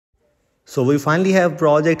So we finally have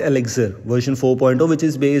project Elixir version 4.0, which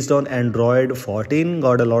is based on Android 14.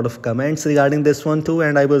 Got a lot of comments regarding this one too,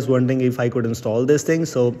 and I was wondering if I could install this thing.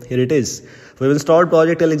 So here it is. We've installed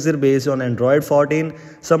project Elixir based on Android 14.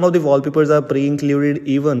 Some of the wallpapers are pre-included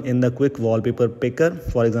even in the quick wallpaper picker.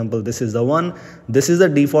 For example, this is the one. This is the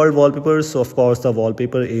default wallpaper. So of course the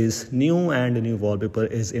wallpaper is new and a new wallpaper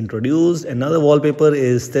is introduced. Another wallpaper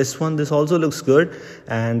is this one. This also looks good.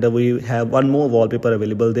 And we have one more wallpaper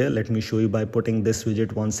available there. Let me show you by putting this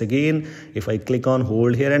widget once again. If I click on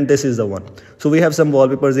hold here, and this is the one. So we have some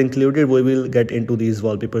wallpapers included. We will get into these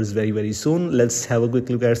wallpapers very soon. Let's have a quick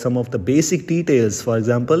look at some of the basic details. For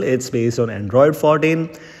example, it's based on Android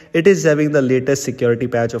 14. It is having the latest security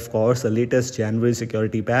patch, of course, the latest January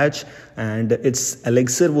security patch, and its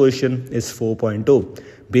Elixir version is 4.0.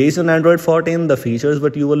 Based on Android 14, the features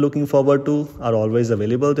what you were looking forward to are always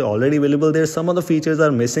available. They're already available there. Some of the features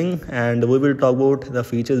are missing, and we will talk about the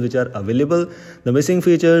features which are available. The missing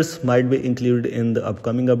features might be included in the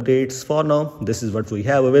upcoming updates. For now, this is what we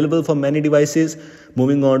have available for many devices.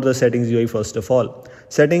 Moving on to the settings UI first of all.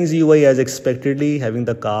 Settings UI, as expectedly, having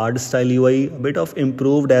the card style UI, a bit of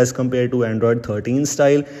improved as compared to Android 13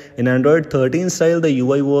 style. In Android 13 style, the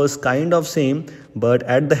UI was kind of same, but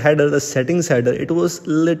at the header, the settings header, it was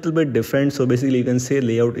little bit different. So basically you can say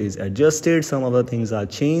layout is adjusted, some other things are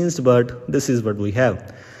changed, but this is what we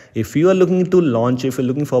have. If you are looking to launch, if you're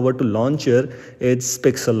looking forward to launcher, it's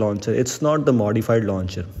Pixel launcher. It's not the modified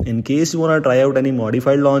launcher. In case you want to try out any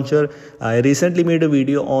modified launcher, I recently made a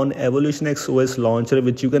video on Evolution X OS launcher,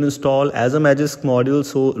 which you can install as a Magisk module.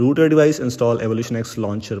 So root your device, install Evolution X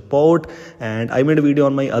launcher port, and I made a video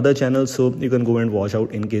on my other channel, so you can go and watch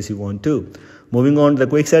out in case you want to. Moving on to the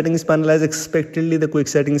quick settings panel, as expectedly the quick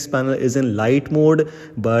settings panel is in light mode,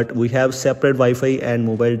 but we have separate Wi-Fi and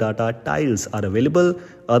mobile data tiles are available.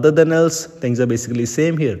 Other than else, things are basically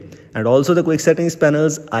same here. And also the quick settings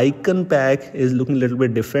panel's icon pack is looking a little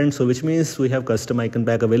bit different, so which means we have custom icon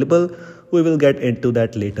pack available. We will get into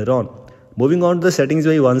that later on. Moving on to the settings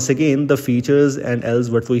UI, once again, the features and else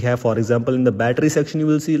what we have. For example, in the battery section, you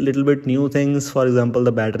will see a little bit new things. For example,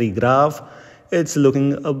 the battery graph. It's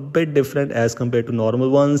looking a bit different as compared to normal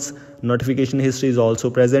ones. Notification history is also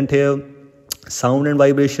present here. Sound and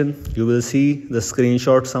vibration, you will see the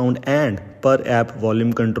screenshot sound and per app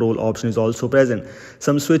volume control option is also present.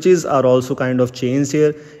 Some switches are also kind of changed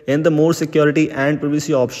here. In the more security and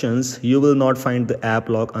privacy options, you will not find the app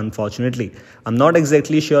lock, unfortunately. I'm not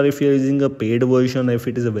exactly sure if you're using a paid version or if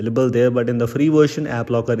it is available there, but in the free version, app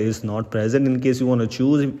locker is not present. In case you want to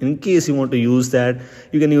choose, in case you want to use that,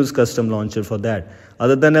 you can use custom launcher for that.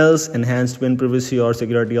 Other than else, enhanced pin privacy or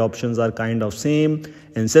security options are kind of same.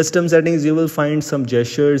 In system settings, you will find some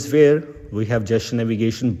gestures where we have gesture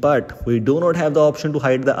navigation, but we do not have the option to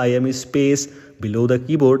hide the IME space below the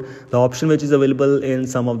keyboard. The option which is available in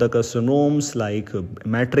some of the custom ROMs like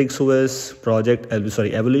Matrix OS,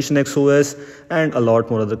 Evolution X OS, and a lot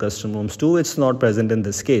more other custom ROMs too. It's not present in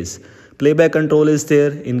this case. Playback control is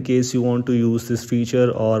there in case you want to use this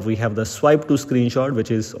feature, or we have the swipe to screenshot,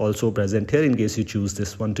 which is also present here in case you choose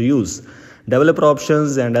this one to use. Developer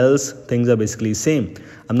options and else, things are basically same.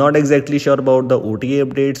 I'm not exactly sure about the OTA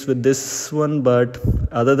updates with this one, but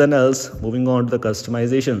other than else, moving on to the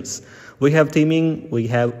customizations. We have theming, we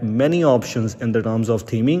have many options in the terms of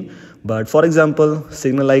theming, but for example,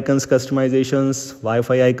 signal icons customizations,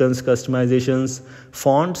 Wi-Fi icons customizations,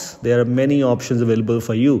 fonts, there are many options available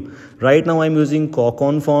for you. Right now I'm using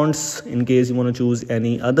Cocon fonts. In case you want to choose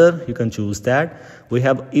any other, you can choose that. We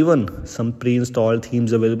have even some pre-installed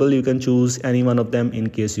themes available. You can choose any one of them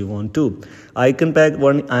in case you want to. Icon pack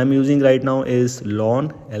one I'm using right now is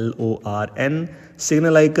LORN, LORN.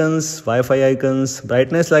 Signal icons, Wi-Fi icons,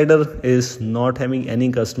 brightness slider is not having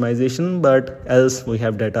any customization, but else we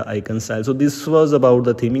have data icon style. So this was about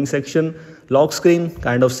the theming section. Lock screen,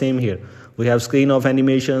 kind of same here. We have screen of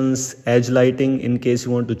animations, edge lighting in case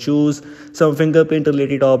you want to choose, some fingerprint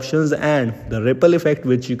related options, and the ripple effect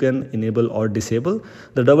which you can enable or disable.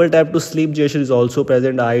 The double tap to sleep gesture is also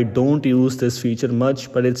present. I don't use this feature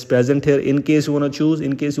much, but it's present here in case you want to choose.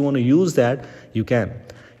 In case you want to use that, you can.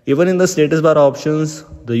 Even in the status bar options,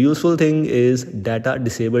 the useful thing is data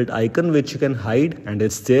disabled icon, which you can hide, and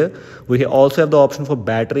it's there. We also have the option for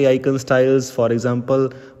battery icon styles. For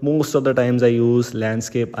example, most of the times I use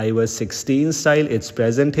landscape iOS 16 style. It's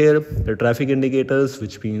present here. The traffic indicators,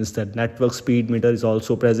 which means that network speed meter, is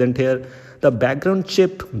also present here. the background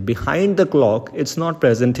chip behind the clock, it's not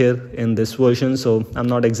present here in this version, so I'm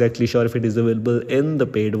not exactly sure if it is available in the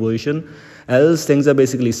paid version. Else things are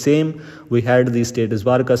basically same. We had the status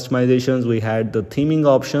bar customizations, we had the theming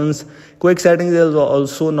options. Quick settings is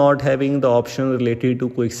also not having the option related to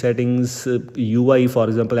quick settings UI, for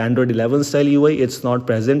example Android 11 style UI, it's not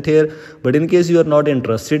present here. But in case you are not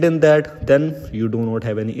interested in that, then you do not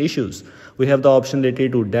have any issues. We have the option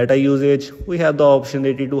related to data usage. We have the option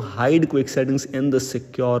related to hide quick settings in the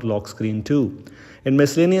secure lock screen too. In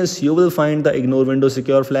miscellaneous, you will find the ignore window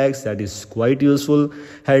secure flags. That is quite useful.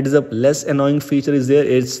 Heads up less annoying feature is there.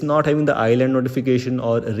 It's not having the island notification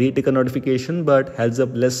or retaker notification, but heads up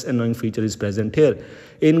less annoying feature is present here.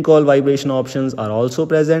 In call vibration options are also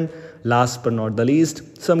present. Last but not the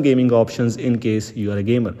least, some gaming options in case you are a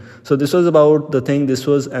gamer. So this was about the thing. This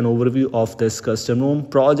was an overview of this custom ROM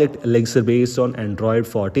project Elixir based on Android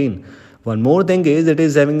 14. One more thing is it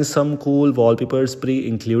is having some cool wallpapers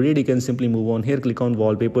pre-included. You can simply move on here, click on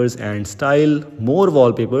wallpapers and style, more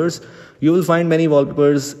wallpapers. You will find many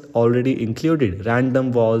wallpapers already included.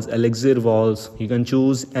 Random walls, Elixir walls. You can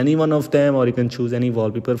choose any one of them or you can choose any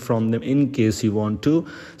wallpaper from them in case you want to.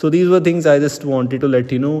 So these were things I just wanted to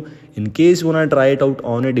let you know. In case you want to try it out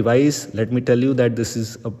on a device, let me tell you that this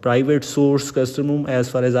is a private source custom ROM as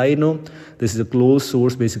far as I know. This is a closed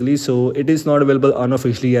source basically, so it is not available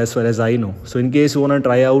unofficially as far as I know. So in case you want to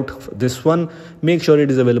try out this one, make sure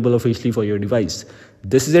it is available officially for your device.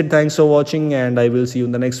 This is it. Thanks for watching and I will see you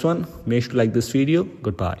in the next one. Make sure to like this video.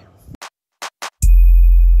 Goodbye.